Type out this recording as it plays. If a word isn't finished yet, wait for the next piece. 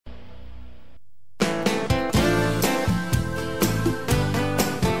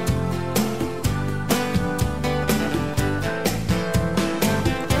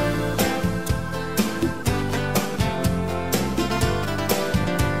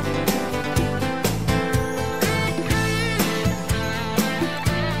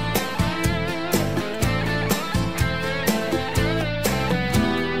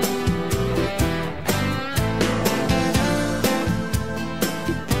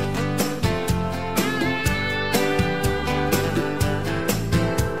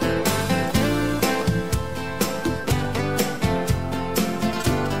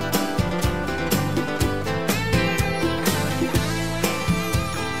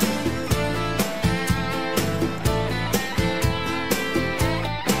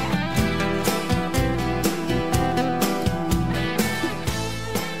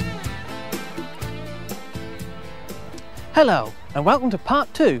Hello and welcome to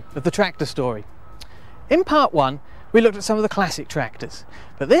part 2 of the tractor story. In part 1 we looked at some of the classic tractors,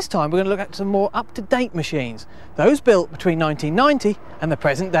 but this time we're going to look at some more up-to-date machines, those built between 1990 and the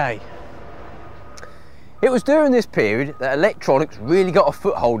present day. It was during this period that electronics really got a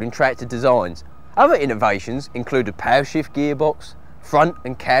foothold in tractor designs. Other innovations included power shift gearbox, front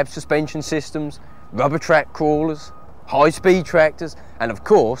and cab suspension systems, rubber track crawlers, high-speed tractors, and of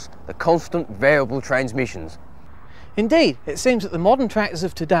course the constant variable transmissions. Indeed, it seems that the modern tractors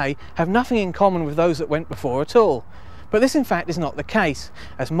of today have nothing in common with those that went before at all. But this in fact is not the case,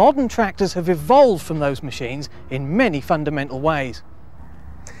 as modern tractors have evolved from those machines in many fundamental ways.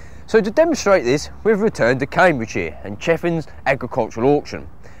 So to demonstrate this, we've returned to Cambridgeshire and Cheffins Agricultural Auction,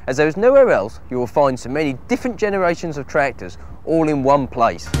 as there is nowhere else you will find so many different generations of tractors all in one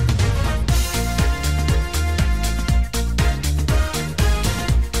place.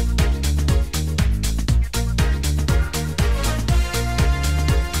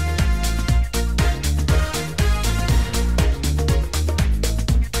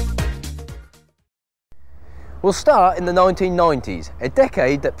 We'll start in the 1990s, a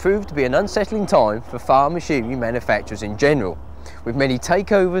decade that proved to be an unsettling time for farm machinery manufacturers in general, with many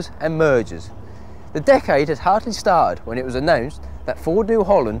takeovers and mergers. The decade had hardly started when it was announced that Ford New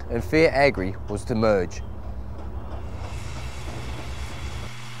Holland and Fiat Agri was to merge.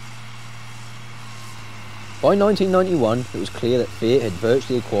 By 1991 it was clear that Fiat had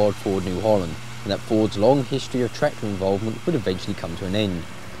virtually acquired Ford New Holland and that Ford's long history of tractor involvement would eventually come to an end.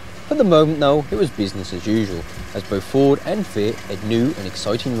 At the moment though, it was business as usual, as both Ford and Fiat had new and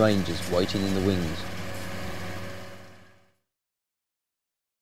exciting ranges waiting in the wings.